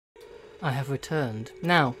I have returned.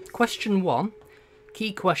 Now, question 1,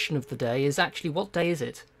 key question of the day, is actually what day is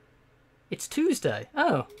it? It's Tuesday.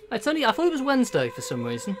 Oh, it's only, I thought it was Wednesday for some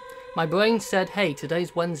reason. My brain said, hey,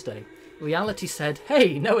 today's Wednesday. Reality said,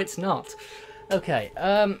 hey, no it's not. Okay,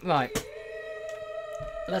 right.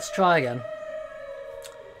 Let's try again.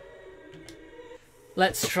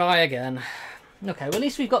 Let's try again. Okay, well at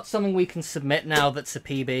least we've got something we can submit now that's a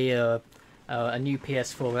PB or a new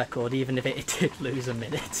PS4 record, even if it did lose a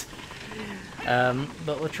minute.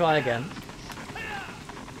 But we'll try again.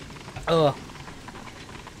 Oh.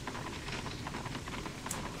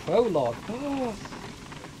 Prologue. Oh.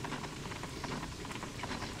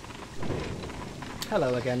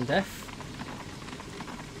 Hello again, Death.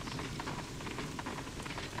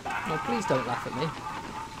 Oh, please don't laugh at me.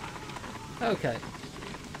 Okay.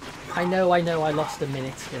 I know I lost a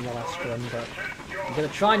minute in the last run, but I'm gonna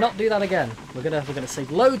try not do that again. We're gonna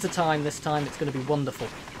save loads of time this time. It's gonna be wonderful.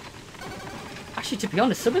 Actually, to be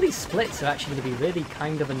honest, some of these splits are actually gonna be really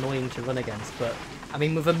kind of annoying to run against, but I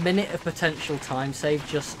mean, with a minute of potential time save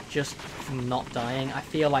just from not dying, I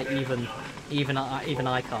feel like even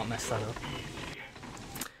I can't mess that up.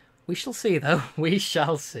 We shall see, though. We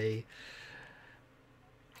shall see.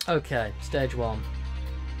 Okay, stage 1.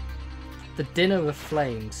 The Dinner of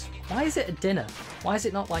Flames. Why is it a dinner? Why is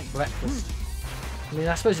it not like breakfast? I mean,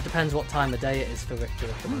 I suppose it depends what time of day it is for Richter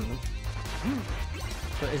at the moment.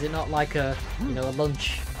 But is it not like a, you know, a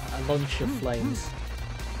lunch of flames?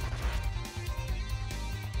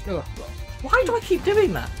 Ugh. Why do I keep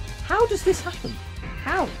doing that? How does this happen?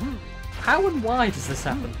 How? How and why does this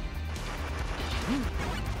happen?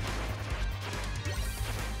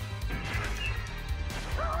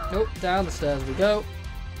 Oh, down the stairs we go.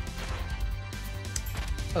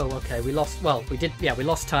 Oh, okay, we lost, well, we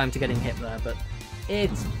lost time to getting hit there, but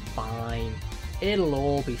it's fine. It'll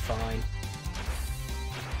all be fine.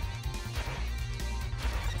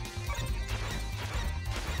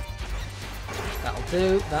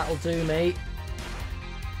 That'll do, mate.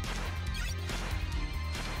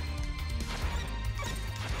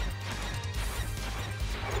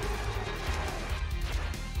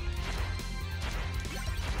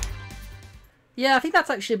 Yeah, I think that's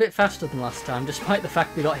actually a bit faster than last time, despite the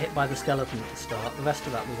fact we got hit by the skeleton at the start. The rest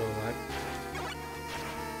of that was alright.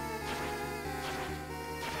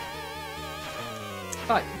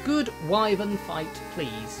 Right, good wyvern fight,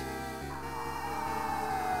 please.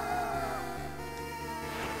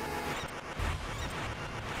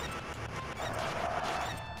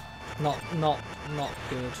 Not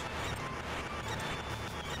good.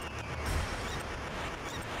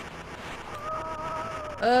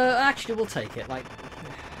 Actually, we'll take it. Like,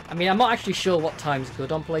 I mean, I'm not actually sure what time's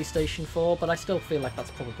good on PlayStation 4, but I still feel like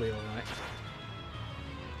that's probably alright.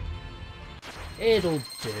 It'll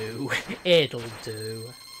do. It'll do.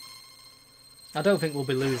 I don't think we'll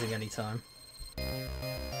be losing any time.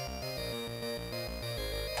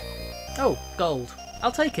 Oh, gold.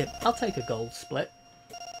 I'll take it. I'll take a gold split.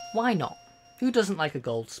 Why not? Who doesn't like a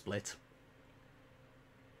gold split?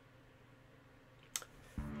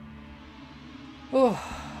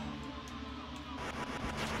 Oh.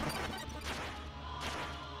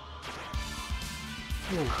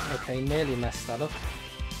 Ooh, okay, nearly messed that up.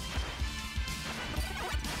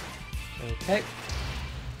 Okay.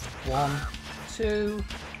 1, 2,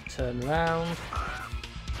 turn around.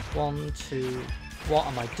 1, 2, what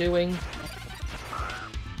am I doing?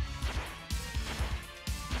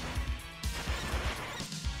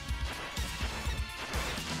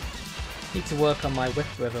 Need to work on my whip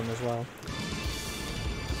rhythm as well.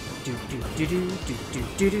 Do do do do do do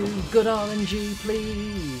do do. Good RNG,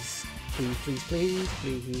 please. Please, please, please,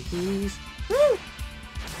 please, please. Woo!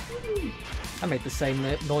 I made the same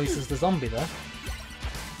noise as the zombie there.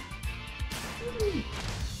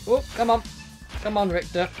 Oh, come on. Come on,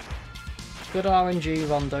 Richter. Good RNG,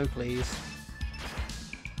 Rondo, please.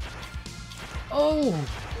 Oh!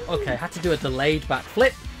 Okay, had to do a delayed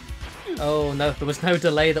backflip. Oh no, there was no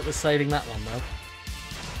delay that was saving that one though.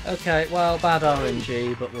 Okay, well, bad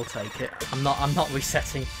RNG, but we'll take it. I'm not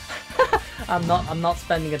resetting. I'm not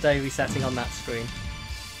spending a day resetting on that screen.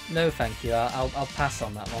 No, thank you. I'll pass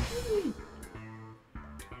on that one.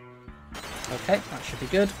 Okay, that should be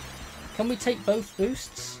good. Can we take both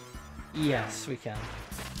boosts? Yes, we can.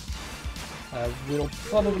 We'll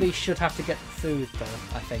probably should have to get food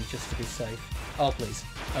though, I think, just to be safe. Oh, please.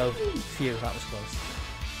 Oh, phew, that was close.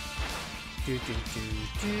 Do, do, do,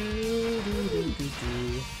 do, do, do, do,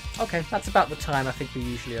 do. Okay, that's about the time I think we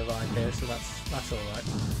usually arrive here, so that's alright.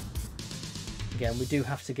 Again, we do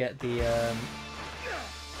have to get the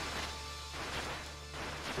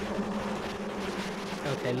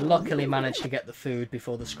Okay, luckily managed to get the food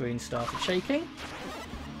before the screen started shaking.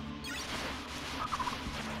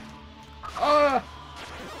 Ah!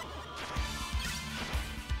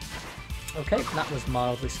 Okay, that was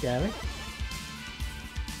mildly scary.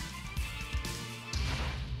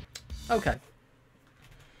 Okay.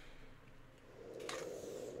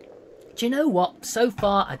 Do you know what? So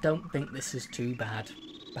far, I don't think this is too bad.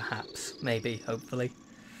 Perhaps. Maybe. Hopefully.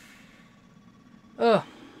 Ugh.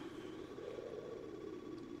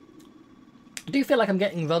 I do feel like I'm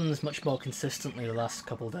getting runs much more consistently the last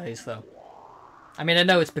couple of days, though. I mean, I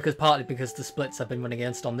know it's partly because the splits I've been running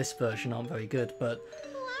against on this version aren't very good, but...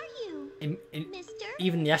 Who are you? Mister?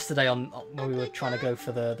 Even yesterday when we were trying to go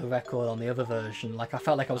for the record on the other version, like I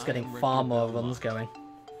felt like I was getting far more runs going.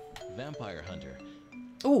 Vampire Hunter.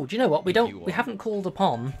 Oh, do you know what? We haven't called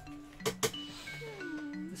upon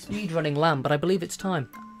the speedrunning lamb, but I believe it's time.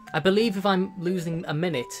 I believe if I'm losing a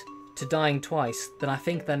minute to dying twice, then I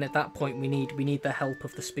think then at that point we need the help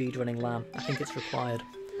of the speedrunning lamb. I think it's required.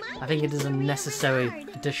 I think it is a necessary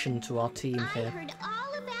addition to our team here. I heard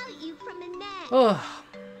all about you from Annette. Oh.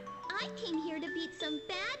 I came here to beat some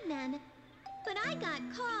bad men, but I got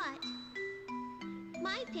caught.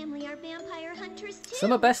 My family are vampire hunters too.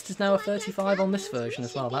 Summer Best is now a 35 on this version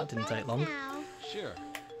as well. That didn't take long. Sure,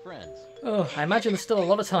 friends. Oh, I imagine there's still a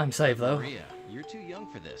lot of time saved though. Maria, you're too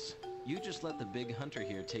young for this. You just let the big hunter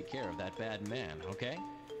here take care of that bad man, okay?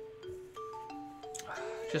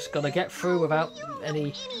 Just gotta get through without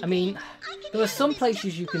any... I mean, there are some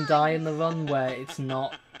places you can die in the run where it's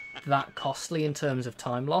not that costly in terms of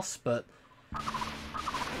time loss, but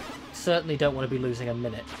certainly don't want to be losing a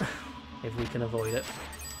minute if we can avoid it.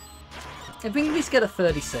 If we can at least get a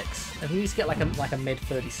 36, if we can at least get like a mid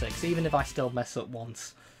 36, even if I still mess up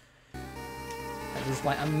once. There's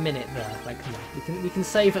like a minute there. Like, come on, we can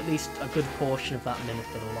save at least a good portion of that minute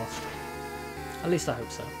that I lost. At least I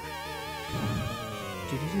hope so.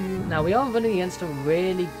 Now we are running against a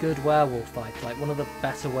really good werewolf fight, like one of the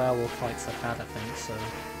better werewolf fights I've had, I think. So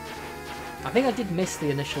I think I did miss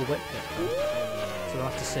the initial whip hit, though. So we'll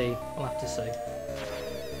have to see. We'll have to see.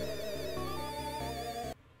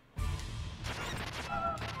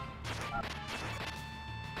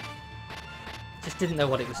 Just didn't know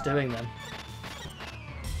what it was doing then.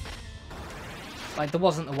 Like, there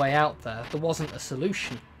wasn't a way out there. There wasn't a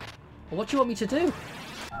solution. Well, what do you want me to do?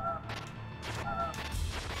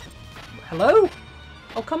 Hello?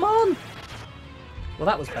 Oh, come on! Well,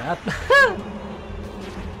 that was bad.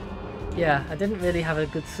 Yeah, I didn't really have a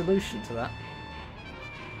good solution to that.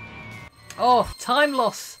 Oh, time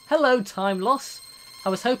loss! Hello, time loss! I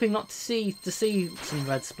was hoping not to see some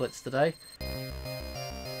red splits today.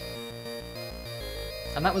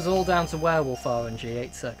 And that was all down to werewolf RNG,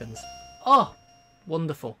 8 seconds. Oh!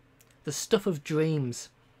 Wonderful. The stuff of dreams.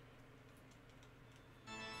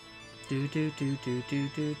 Do do do do do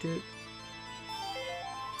do do.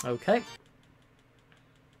 Okay.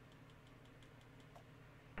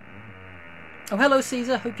 Oh, hello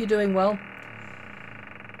Caesar. Hope you're doing well.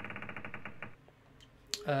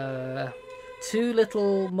 Too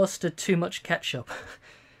little mustard, too much ketchup.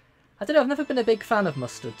 I don't know, I've never been a big fan of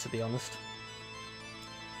mustard, to be honest.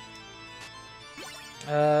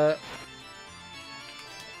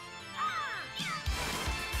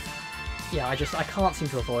 Yeah, I can't seem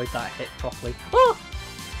to avoid that hit properly. Oh!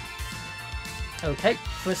 Okay,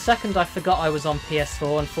 for a second I forgot I was on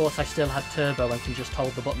PS4 and thought I still had turbo and can just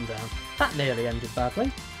hold the button down. That nearly ended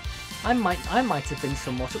badly. I might have been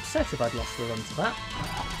somewhat upset if I'd lost the run to that.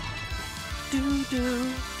 Do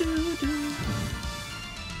do do do.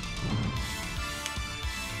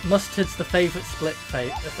 Mustard's the favourite split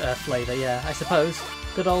flavour, yeah, I suppose.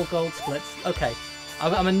 Good old gold splits. Okay.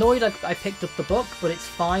 I'm annoyed I picked up the book, but it's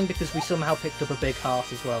fine because we somehow picked up a big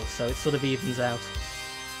heart as well, so it sort of evens out.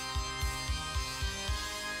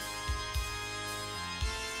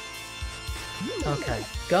 Okay.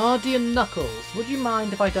 Guardian Knuckles, would you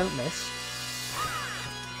mind if I don't miss?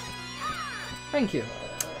 Thank you.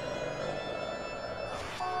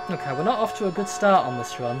 Okay, we're not off to a good start on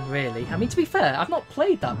this run, really. I mean, to be fair, I've not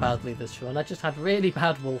played that badly this run, I just had really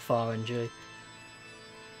bad wolf RNG.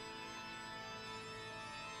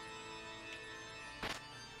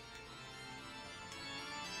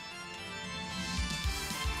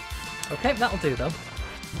 Okay, that'll do though.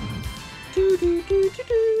 Do do do do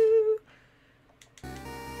do.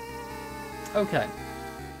 Okay.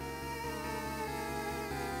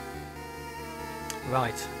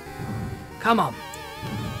 Right. Come on.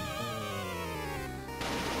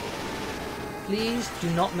 Please do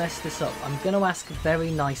not mess this up. I'm going to ask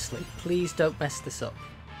very nicely. Please don't mess this up.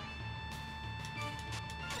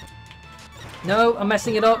 No, I'm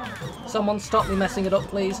messing it up. Someone stop me messing it up,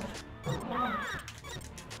 please.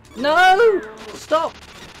 No! Stop!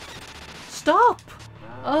 Stop!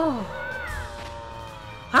 Oh.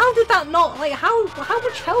 How did that not, like, how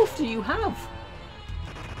much health do you have?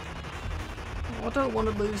 Oh, I don't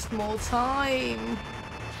want to lose more time.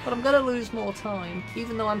 But I'm gonna lose more time,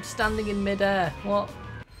 even though I'm standing in mid-air. What?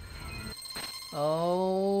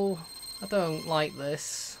 Oh, I don't like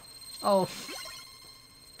this. Oh.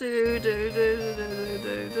 How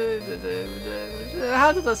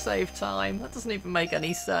did I save time? That doesn't even make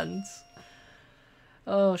any sense.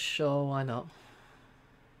 Oh, sure, why not?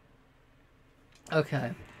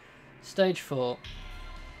 Okay. Stage 4.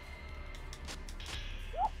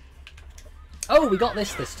 Oh, we got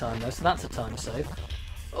this time though, so that's a time save.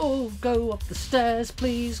 Oh, go up the stairs,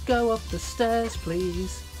 please. Go up the stairs,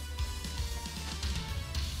 please.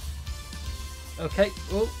 Okay.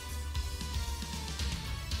 Oh.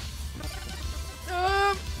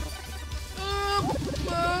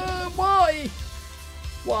 Why?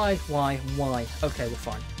 Why? Okay, we're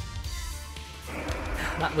fine.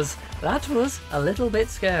 That was a little bit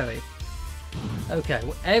scary. Okay,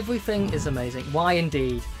 well, everything is amazing. Why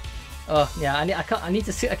indeed? Oh yeah, I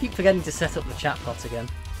keep forgetting to set up the chat bot again.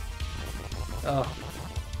 Oh.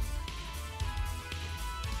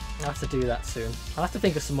 I'll have to do that soon. I'll have to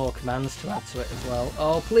think of some more commands to add to it as well.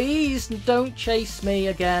 Oh, please don't chase me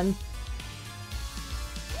again.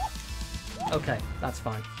 Okay, that's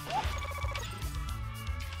fine.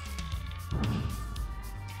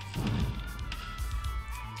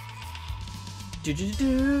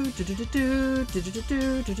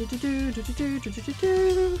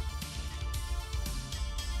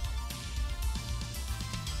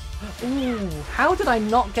 Ooh, how did I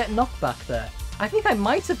not get knockback there? I think I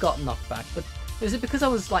might have got knockback, but is it because I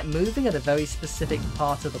was like moving at a very specific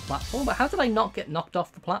part of the platform? But how did I not get knocked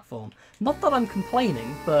off the platform? Not that I'm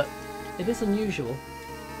complaining, but it is unusual.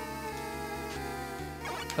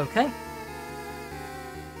 Okay.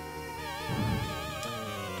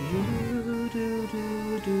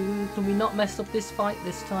 Can we not mess up this fight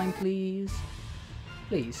this time, please?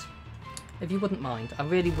 Please. If you wouldn't mind. I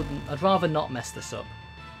really wouldn't. I'd rather not mess this up.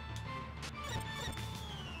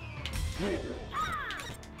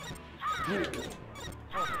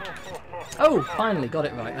 Oh, finally got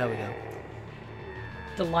it right. There we go.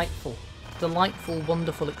 Delightful. Delightful,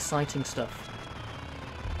 wonderful, exciting stuff.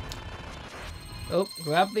 Oh,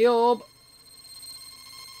 grab the orb.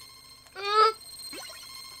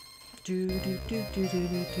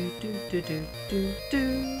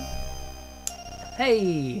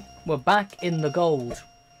 Hey, we're back in the gold.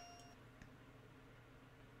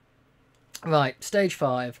 Right, stage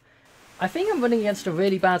 5. I think I'm running against a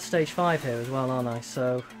really bad stage 5 here as well, aren't I?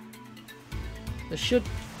 So there should,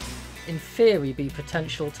 in theory, be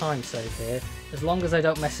potential time save here, as long as I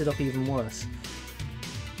don't mess it up even worse.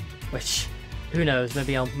 Which, who knows?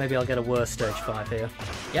 Maybe I'll get a worse stage 5 here.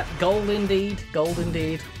 Yep, gold indeed. Gold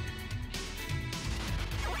indeed.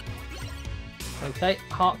 Okay,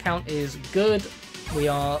 heart count is good. We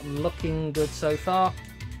are looking good so far.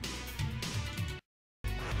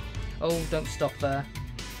 Oh, don't stop there.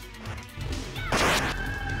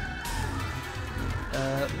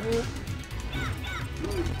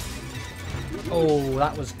 Oh,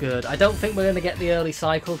 that was good. I don't think we're going to get the early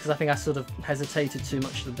cycle because I think I sort of hesitated too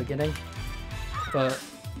much at the beginning. But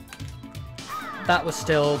that was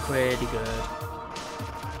still pretty good.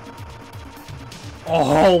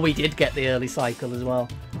 Oh, we did get the early cycle as well.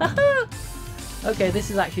 Okay, this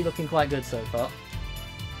is actually looking quite good so far.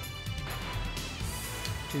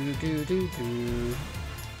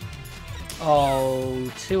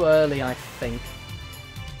 Oh, too early, I think.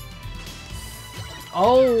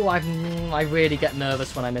 Oh, I really get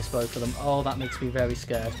nervous when I miss both of them. Oh, that makes me very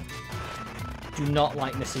scared. Do not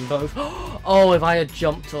like missing both. Oh, if I had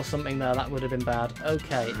jumped or something there, that would have been bad.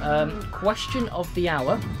 Okay, question of the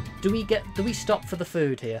hour. Do we stop for the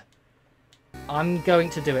food here? I'm going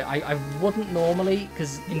to do it. I wouldn't normally,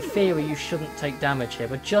 because in theory you shouldn't take damage here,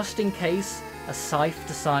 but just in case a scythe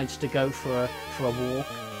decides to go for a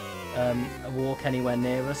walk anywhere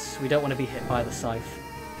near us, we don't want to be hit by the scythe.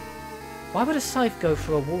 Why would a scythe go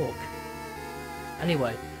for a walk?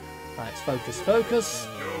 Anyway, right, focus, focus.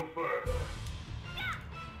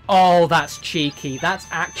 Oh, that's cheeky. That's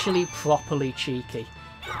actually properly cheeky.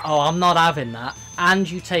 Oh, I'm not having that. And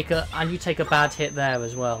you take a bad hit there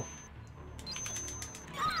as well.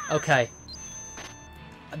 Okay.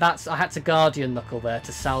 I had to Guardian Knuckle there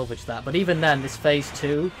to salvage that. But even then, this phase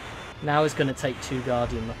 2 now is going to take 2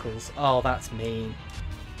 Guardian Knuckles. Oh, that's mean.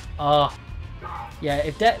 Oh. Yeah,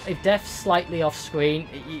 if Death's slightly off screen,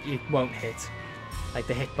 it won't hit. Like,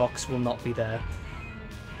 the hitbox will not be there.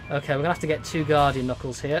 Okay, we're gonna have to get 2 Guardian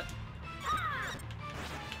Knuckles here.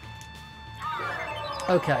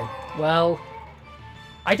 Okay, well,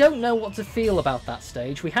 I don't know what to feel about that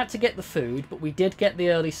stage. We had to get the food, but we did get the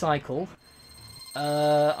early cycle.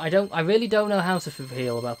 I really don't know how to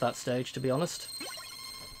feel about that stage, to be honest.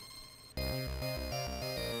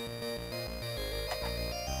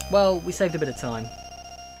 Well, we saved a bit of time.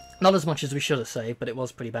 Not as much as we should have saved, but it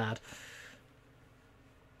was pretty bad.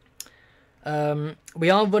 We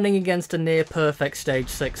are running against a near-perfect stage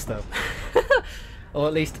 6, though. Or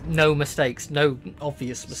at least no mistakes, no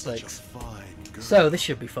obvious mistakes. So, this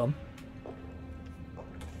should be fun.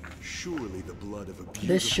 Surely the blood of a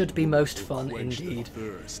This should be most fun indeed.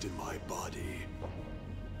 thirst in my body.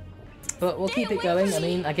 But we'll keep it going. I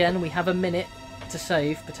mean, again, we have a minute to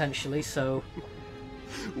save, potentially, so...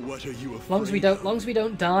 What are you As long as we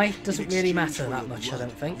don't die, doesn't really matter that much, I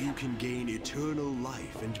don't think. You can gain eternal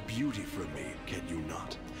life and beauty from me, can you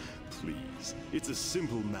not? Please, it's a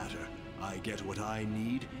simple matter. I get what I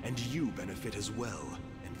need, and you benefit as well.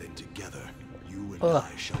 And then together, you and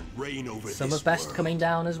I shall reign over this Summer's best world. coming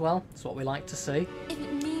down as well. That's what we like to see. If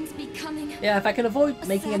it means becoming... Yeah, if I can avoid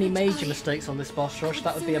making any savage, major I mistakes on this boss rush,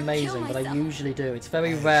 that would be sooner kill amazing, but I myself. usually do. It's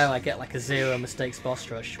very rare I get like a 0 mistakes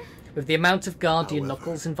boss rush. With the amount of Guardian However,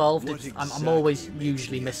 Knuckles involved, what I'm always exactly makes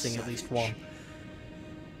usually me a missing at least savage? one.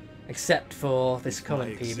 Except for this My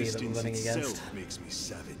current PB that we're existence running against. itself makes me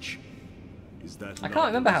savage. Is that I not can't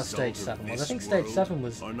remember the how result stage of 7 was. I this think stage world? 7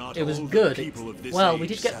 was... Are not It was all the good. people of this Well, we age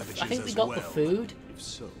did get... I savages think we as got the well? food, If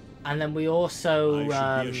so, and then we also...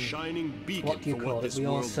 I should be a shining beacon what do you for call what it? this We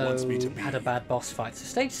world also wants me to be. had a bad boss fight. So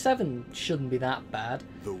stage 7 shouldn't be that bad.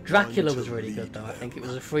 The one Dracula to was really good lead though. I them. think it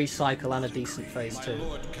was a free cycle and a decent phase My 2.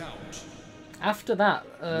 Lord Count, After that,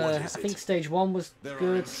 What I is think it? stage 1 was There are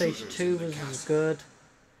good, stage intruders 2 in the was castle. good.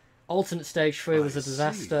 Alternate stage 3 was I a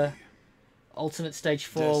disaster. see. Alternate stage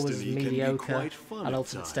 4 was Destiny can be mediocre. quite fun And at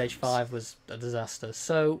alternate stage times. 5 was a disaster.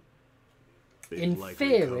 So, They've in likely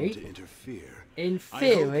theory- come to interfere. in I hope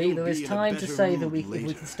theory, you'll there be is in a time to better say that mood we can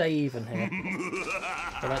later. stay even here.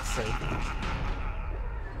 So let's see.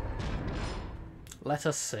 Let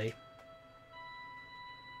us see.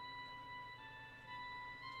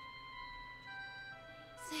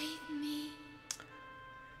 Save me.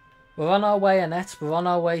 We're on our way, Annette. We're on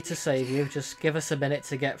our way to save you. Just give us a minute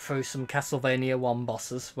to get through some Castlevania 1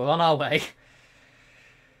 bosses. We're on our way.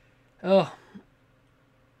 Oh.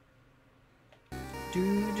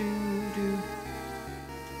 Do.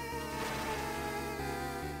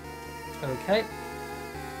 Okay.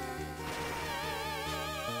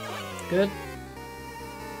 Good.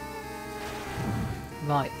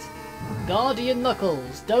 Right. Guardian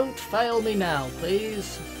Knuckles, don't fail me now,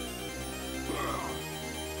 please.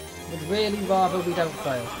 Would really rather we don't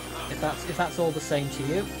fail. If that's all the same to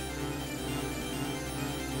you.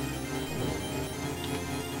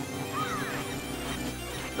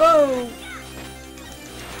 Oh!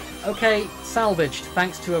 Okay, salvaged,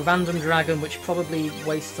 thanks to a random dragon which probably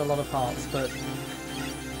wastes a lot of hearts, but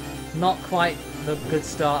not quite the good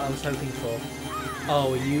start I was hoping for.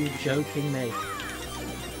 Oh, are you joking me?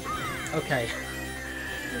 Okay.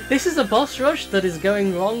 This is a boss rush that is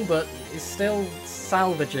going wrong, but is still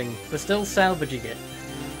salvaging. We're still salvaging it.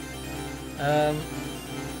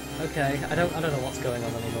 Okay, I don't know what's going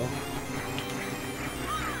on anymore.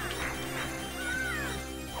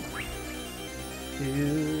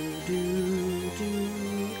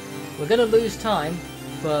 We're gonna lose time,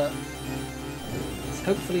 but it's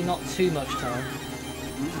hopefully not too much time.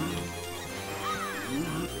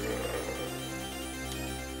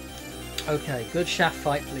 Okay, good shaft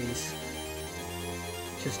fight, please.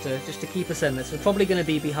 Just to keep us in this. We're probably going to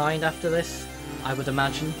be behind after this, I would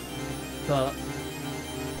imagine, but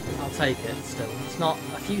I'll take it still. It's not,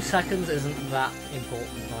 a few seconds isn't that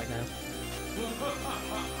important right now.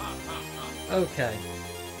 Okay.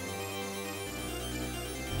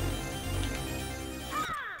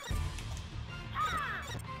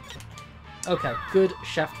 Okay, good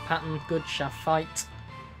shaft pattern, good shaft fight.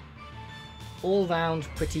 All round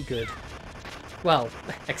pretty good. Well,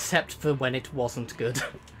 except for when it wasn't good.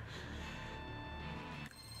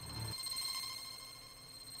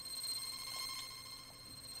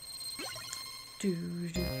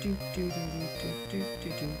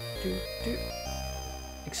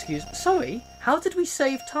 Excuse me. Sorry, how did we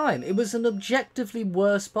save time? It was an objectively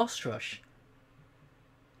worse boss rush.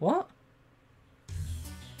 What?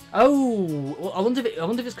 Oh, well, I wonder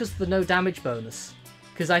if it's because of the no damage bonus.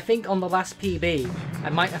 Because I think on the last PB, I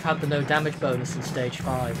might have had the no damage bonus in stage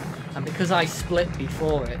 5, and because I split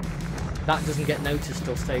before it, that doesn't get noticed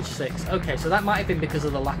till stage 6. Okay, so that might have been because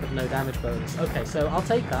of the lack of no damage bonus. Okay, so I'll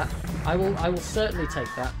take that. I will certainly take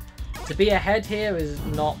that. To be ahead here is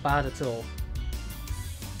not bad at all.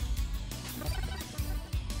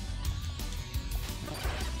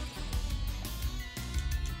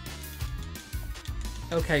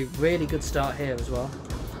 Okay, really good start here as well.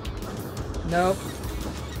 No.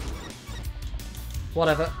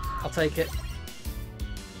 Whatever, I'll take it.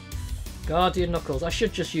 Guardian Knuckles. I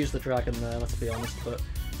should just use the dragon there, let's be honest, but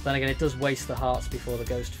then again, it does waste the hearts before the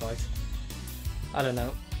ghost fight. I don't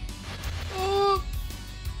know.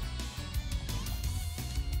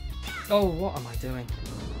 Oh, what am I doing?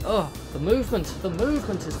 Oh, the movement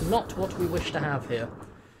is not what we wish to have here.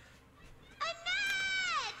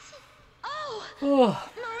 Oh.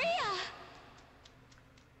 Maria!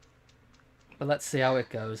 But let's see how it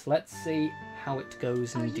goes. Let's see how it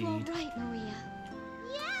goes indeed. Are you all right, Maria?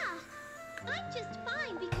 Yeah, I'm just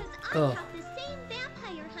fine because I Oh. have the same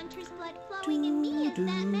vampire hunter's blood flowing in me as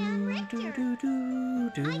that man Richter. I think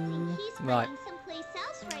he's Right. fighting someplace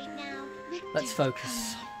else right now. Let's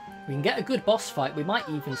focus. We can get a good boss fight. We might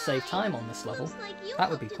even save time on this level. Looks like you That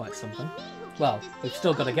would be hoped it quite wouldn't be something. me who came Well, to we've see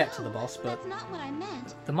still you. got to get to the boss, but That's not what I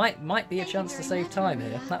meant. there might be a Thank you chance to very save much, time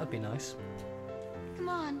Maria. here. That would be nice. Come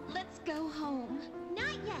on, let's go home.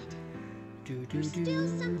 Not yet. Do, There's still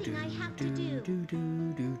something I have to do. You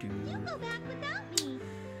go back without me.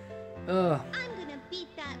 Ugh. I'm gonna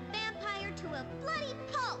beat that vampire to a bloody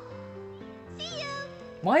pulp. See ya.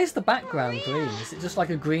 Why is the background green? Is it just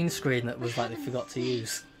like a green screen that was like they forgot to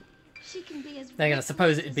use? She can be as Then again, I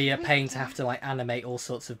suppose reckless it'd be a as pain to Richter. have to like animate all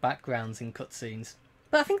sorts of backgrounds in cutscenes.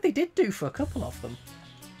 But I think they did do for a couple of them.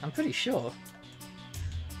 I'm pretty sure.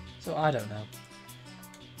 So I don't know.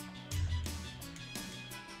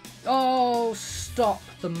 Oh, stop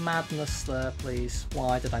the madness there, please.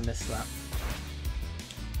 Why did I miss that?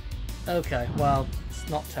 Okay, well, it's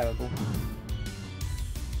not terrible.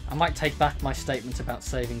 I might take back my statement about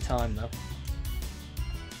saving time, though.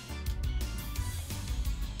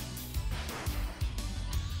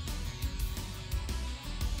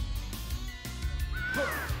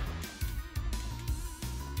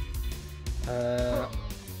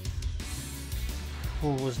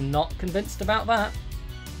 Was not convinced about that.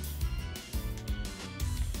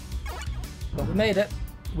 But we made it.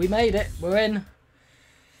 We made it. We're in.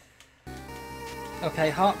 Okay,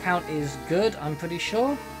 heart count is good, I'm pretty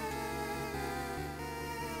sure.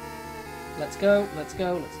 Let's go, let's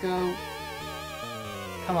go, let's go.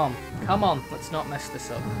 Come on, come on. Let's not mess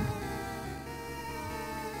this up.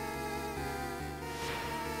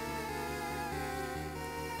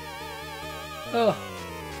 Oh.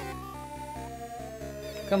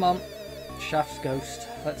 Come on. Shaft's ghost.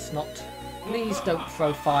 Let's not... Please don't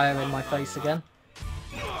throw fire in my face again.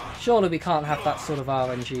 Surely we can't have that sort of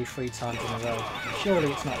RNG 3 times in a row. Surely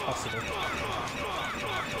it's not possible.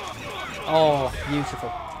 Oh, beautiful.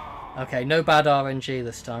 Okay, no bad RNG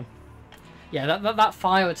this time. Yeah, that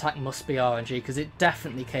fire attack must be RNG, because it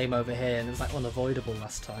definitely came over here and it was like unavoidable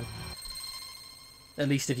last time. At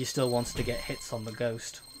least if you still wanted to get hits on the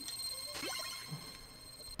ghost.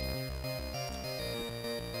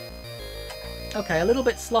 Okay, a little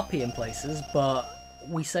bit sloppy in places, but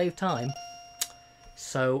we saved time,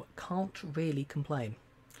 so can't really complain.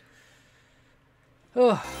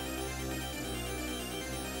 Oh.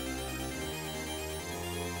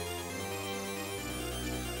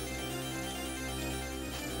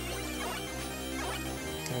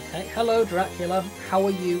 Okay, hello Dracula, how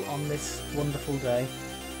are you on this wonderful day?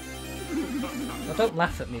 Oh, don't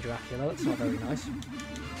laugh at me, Dracula, that's not very nice.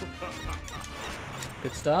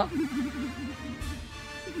 Good start.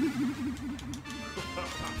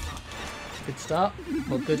 Good start.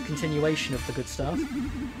 Well, good continuation of the good start.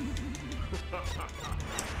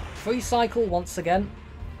 Free cycle once again.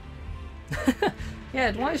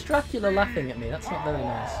 Yeah, why is Dracula laughing at me? That's not very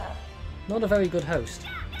nice. Not a very good host.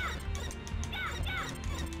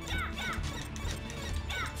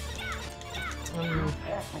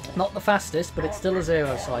 Not the fastest, but it's still a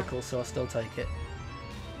 0 cycle, so I'll still take it.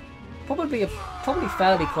 Probably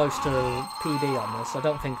fairly close to PB on this. I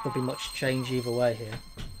don't think there'll be much change either way here.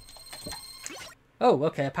 Oh,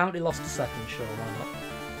 okay, apparently lost a second. Sure, why not?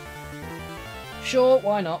 Sure,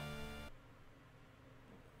 why not?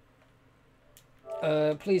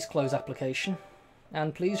 Please close application.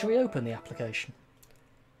 And please reopen the application.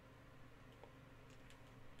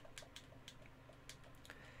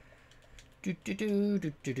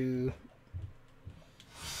 Do.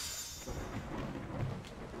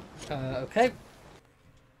 Okay.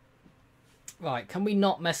 Right, can we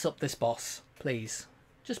not mess up this boss? Please.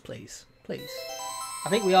 Just please. Please. I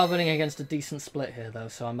think we are running against a decent split here, though,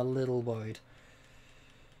 so I'm a little worried.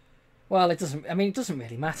 Well, it doesn't... I mean, it doesn't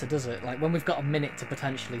really matter, does it? Like, when we've got a minute to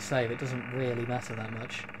potentially save, it doesn't really matter that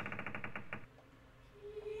much.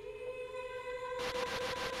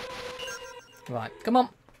 Right, come on.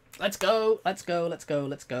 Let's go, let's go, let's go,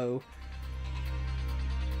 let's go.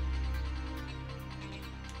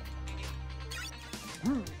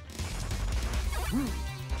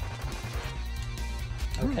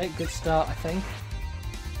 Okay, good start, I think.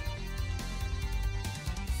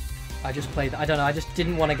 I just played... I don't know, I just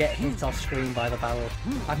didn't want to get hit off screen by the barrel.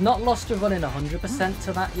 I've not lost a run in 100%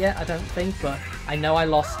 to that yet, I don't think, but I know I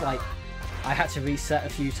lost, like... I had to reset a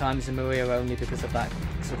few times in Maria only because of that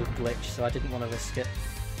sort of glitch, so I didn't want to risk it.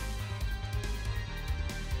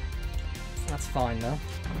 That's fine, though.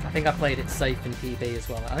 I think I played it safe in PB as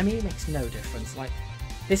well. I mean, it makes no difference. Like,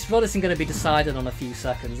 this run isn't going to be decided on a few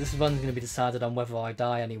seconds. This run's going to be decided on whether I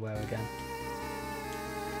die anywhere again.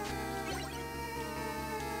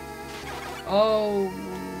 Oh...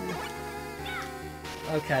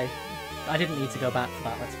 Okay. I didn't need to go back for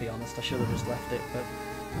that, let's be honest. I should have just left it, but...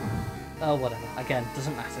 Oh, whatever. Again,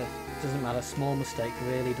 doesn't matter. Doesn't matter. Small mistake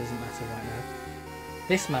really doesn't matter right now.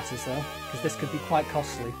 This matters, though, because this could be quite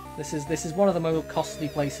costly. This is one of the most costly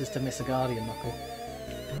places to miss a Guardian Knuckle.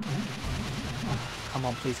 Come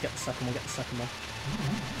on, please get the second one, get the second one.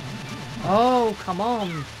 Oh, come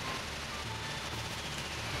on!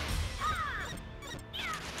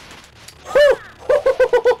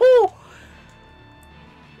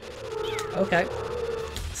 Okay.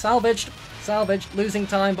 Salvaged. Salvaged. Losing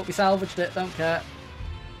time, but we salvaged it. Don't care.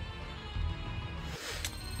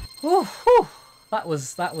 Whew, whew. That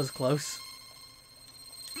was close.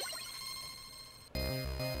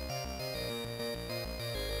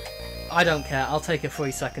 I don't care. I'll take a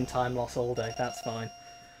 3-second time loss all day. That's fine.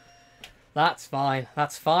 That's fine.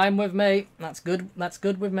 That's fine with me. That's good. That's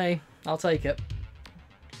good with me. I'll take it.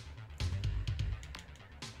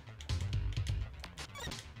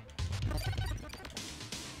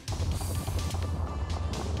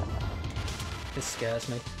 This scares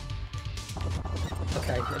me.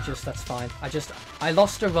 Okay, that's fine. I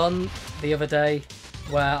lost a run the other day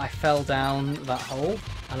where I fell down that hole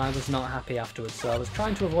and I was not happy afterwards, so I was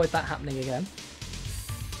trying to avoid that happening again.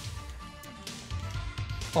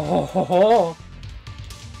 Oh ho ho!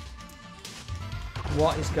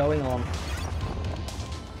 What is going on?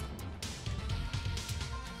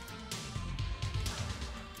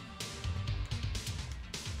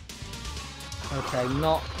 Okay,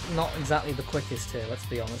 not exactly the quickest here, let's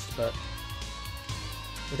be honest, but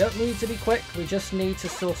we don't need to be quick, we just need to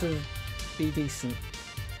sort of be decent.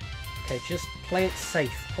 Okay, just play it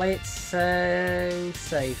safe. Play it so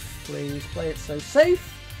safe, please. Play it so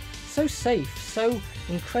safe. So safe. So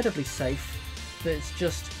incredibly safe that it's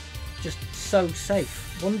just so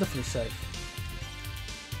safe. Wonderfully safe.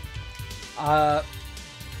 Oh,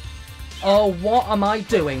 what am I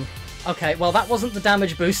doing? Okay, well that wasn't the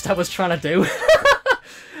damage boost I was trying to do.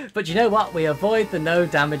 But you know what? We avoid the no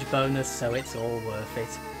damage bonus, so it's all worth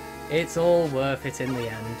it. It's all worth it in the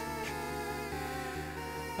end.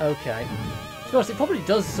 Okay. To be honest, it probably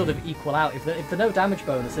does sort of equal out. If the no damage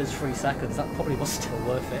bonus is 3 seconds, that probably was still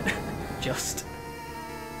worth it. Just.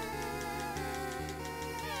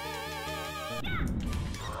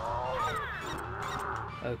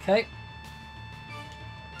 Okay.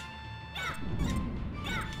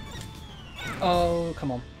 Oh,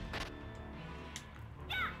 come on.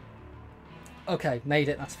 Okay, made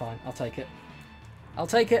it, that's fine. I'll take it. I'll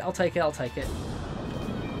take it, I'll take it, I'll take it.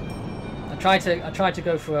 I tried to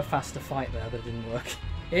go for a faster fight there, but it didn't work.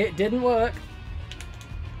 It didn't work.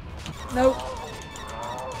 Nope.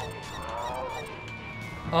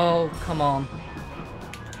 Oh, come on.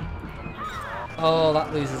 Oh,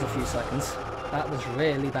 that loses a few seconds. That was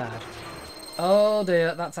really bad. Oh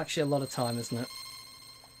dear, that's actually a lot of time, isn't it?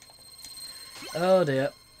 Oh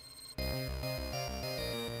dear.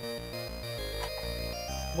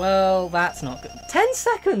 Well, that's not good. 10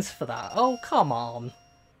 seconds for that? Oh, come on.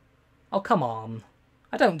 Oh, come on.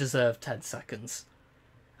 I don't deserve 10 seconds.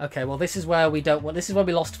 Okay, well, this is where we don't... Well, this is where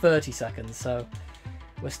we lost 30 seconds, so...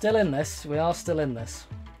 We're still in this. We are still in this.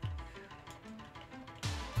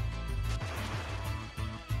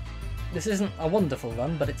 This isn't a wonderful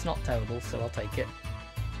run, but it's not terrible, so I'll take it.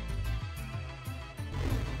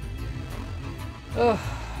 Ugh.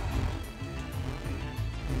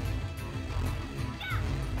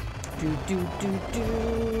 Do.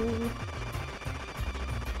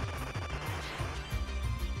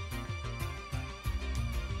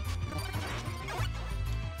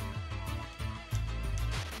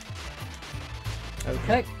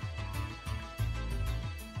 Okay.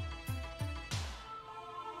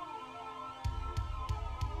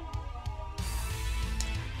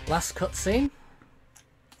 Last cutscene.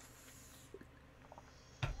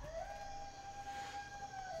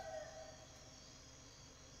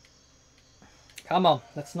 Come on,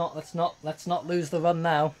 let's not lose the run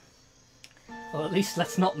now. Or at least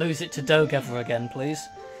let's not lose it to Dogever again, please.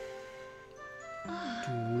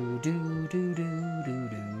 Do do do do do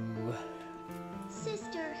do.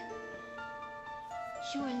 Sister,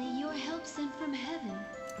 Surely you're help sent from heaven.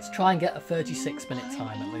 Let's try and get a 36-minute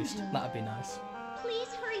time at least. That'd be nice.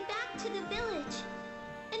 please hurry back to the village.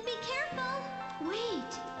 And be careful.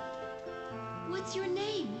 Wait. What's your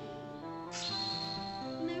name?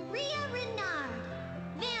 Maria Renard,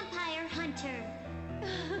 vampire hunter.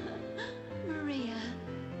 Maria.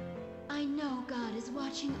 I know God is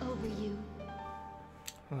watching over you.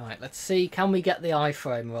 Right, let's see. Can we get the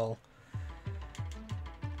iframe roll?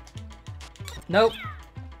 Nope.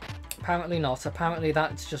 Apparently not. Apparently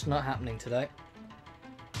that's just not happening today.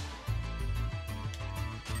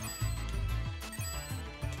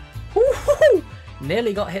 Woo-hoo-hoo!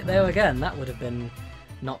 Nearly got hit there again. That would have been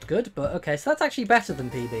not good, but okay. So that's actually better than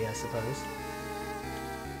PB, I suppose.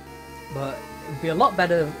 But it would be a lot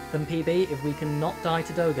better than PB if we can not die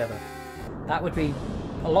to Dogever. That would be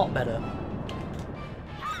a lot better.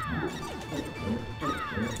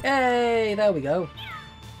 Hey, there we go.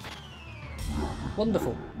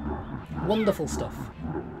 Wonderful. Wonderful stuff.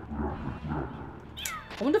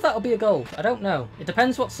 I wonder if that'll be a gold. I don't know. It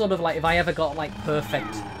depends what sort of, like, if I ever got, like,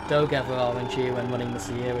 perfect Dogever RNG when running this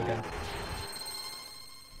a year ago.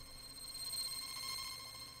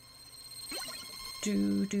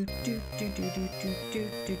 Do do do do do do do do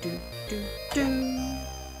do do do do.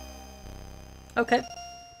 Okay.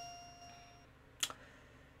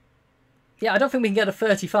 Yeah, I don't think we can get a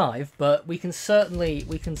 35, but we can certainly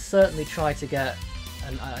try to get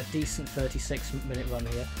a decent 36-minute run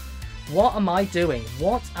here. What am I doing?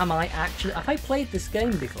 What am I actually... Have I played this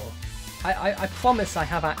game before? I promise I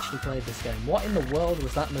have actually played this game. What in the world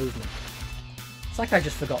was that movement? It's like I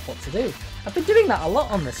just forgot what to do. I've been doing that a lot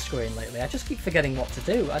on this screen lately. I just keep forgetting what to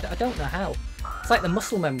do. I don't know how. It's like the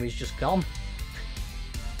muscle memory's just gone.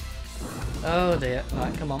 Oh dear.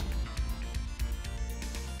 Right, come on.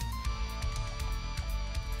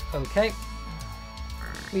 Okay.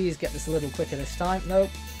 Please get this a little quicker this time. Nope.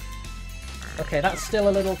 Okay, that's still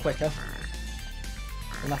a little quicker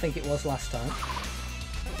than I think it was last time.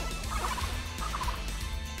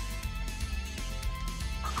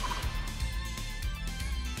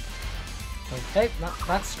 Okay,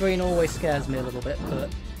 that screen always scares me a little bit, but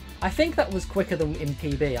I think that was quicker than in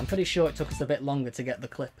PB. I'm pretty sure it took us a bit longer to get the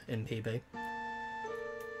clip in PB.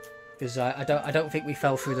 Because I don't think we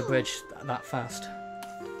fell through the bridge that fast.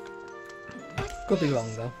 Could be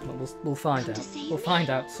wrong though, but we'll find out. We'll find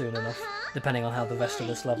out soon enough, depending on how the rest of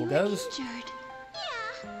this level goes. Yeah,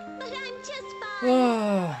 but I'm just fine.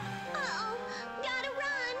 Oh, Uh-oh, gotta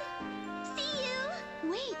run. See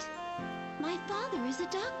you. Wait. My father is a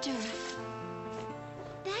doctor.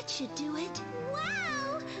 That should do it.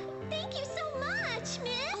 Wow, thank you so much,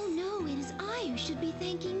 miss. Oh no, it is I who should be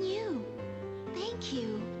thanking you. Thank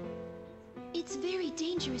you. It's very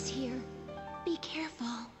dangerous here. Be careful.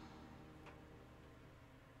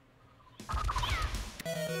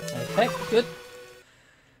 okay, good.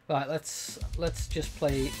 Right, let's just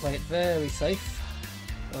play it very safe.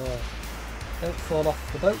 Don't fall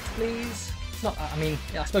off the boat, please. It's not. I mean,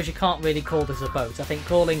 I suppose you can't really call this a boat. I think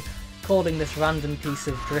calling this random piece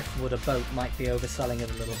of driftwood a boat might be overselling it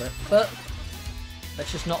a little bit. But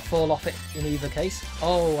let's just not fall off it in either case.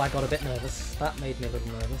 Oh, I got a bit nervous. That made me a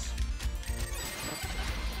little nervous.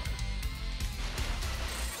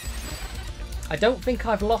 I don't think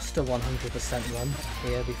I've lost a 100% run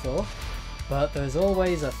here before, but there's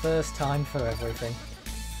always a first time for everything.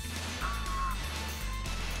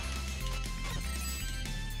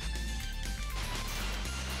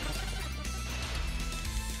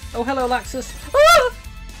 Oh, hello, Laxus. Ah!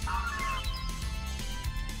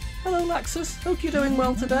 Hello, Laxus. Hope you're doing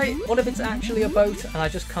well today. What if it's actually a boat and I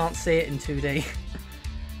just can't see it in 2D?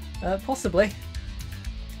 Possibly.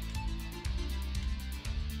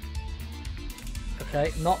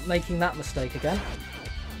 Okay, not making that mistake again.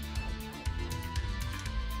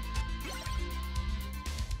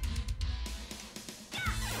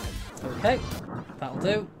 Okay, that'll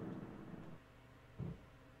do.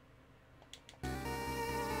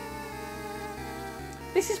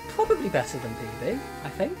 This is probably better than PB, I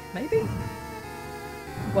think, maybe?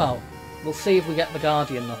 Well, we'll see if we get the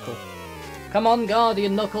Guardian Knuckle. Come on,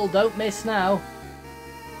 Guardian Knuckle, don't miss now.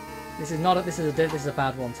 This is a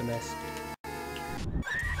bad one to miss.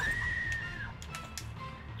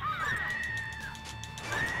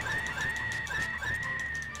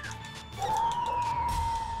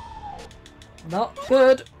 Not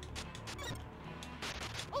good.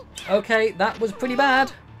 Okay, that was pretty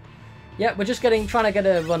bad. Yeah, we're just trying to get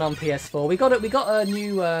a run on PS4. We got a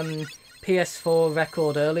new PS4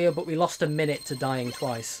 record earlier, but we lost a minute to dying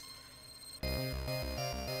twice.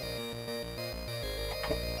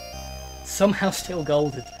 Somehow still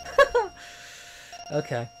golded.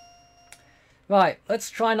 Okay. Right, let's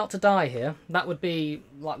try not to die here. That would be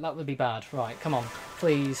bad. Right, come on.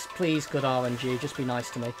 Please, please, good RNG, just be nice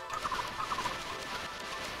to me.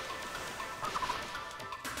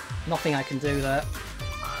 Nothing I can do there.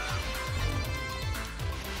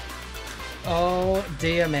 Oh,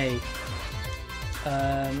 dear me.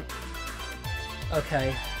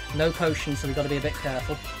 Okay. No potions, so we've got to be a bit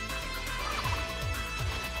careful.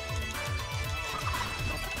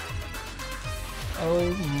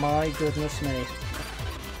 Oh my goodness me.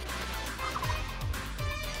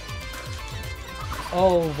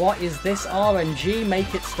 Oh, what is this RNG?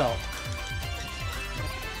 Make it stop.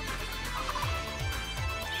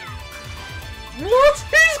 What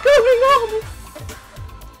is going on?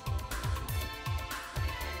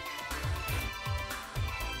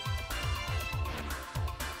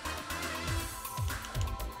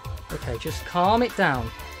 Okay, just calm it down.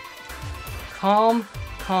 Calm,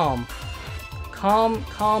 calm.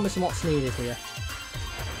 Calm is what's needed here.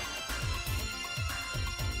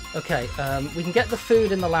 Okay, we can get the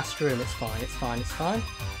food in the last room. It's fine, it's fine, it's fine.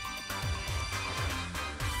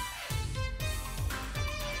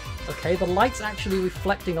 Okay, the light's actually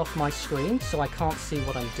reflecting off my screen, so I can't see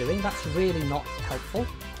what I'm doing. That's really not helpful.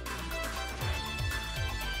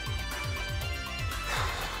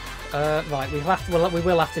 Right, we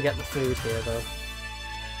will have to get the food here, though.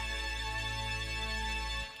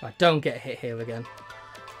 Right, don't get hit here again.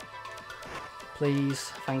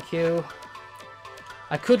 Please, thank you.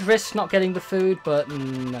 I could risk not getting the food, but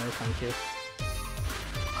no, thank you.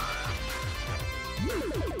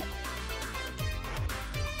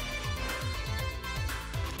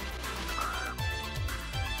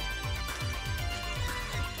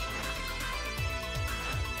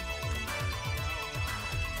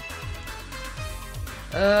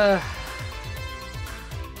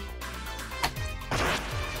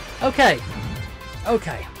 Okay.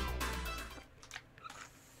 Okay.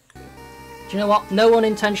 Do you know what? No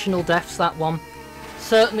unintentional deaths, that one.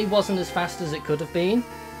 Certainly wasn't as fast as it could have been,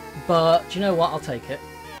 but do you know what? I'll take it.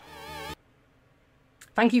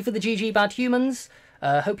 Thank you for the GG Bad Humans.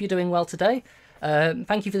 Hope you're doing well today.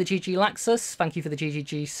 Thank you for the GG Laxus. Thank you for the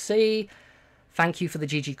GGGC. Thank you for the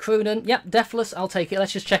GG Croonan. Yep, Deathless, I'll take it.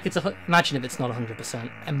 Let's just check it's imagine if it's not 100%.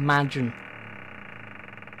 Imagine.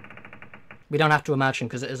 We don't have to imagine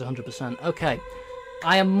because it is 100%. Okay.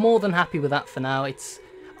 I am more than happy with that for now. It's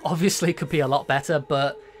obviously could be a lot better,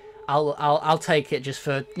 but I'll take it just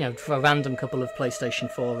for, you know, for a random couple of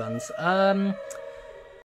PlayStation 4 runs.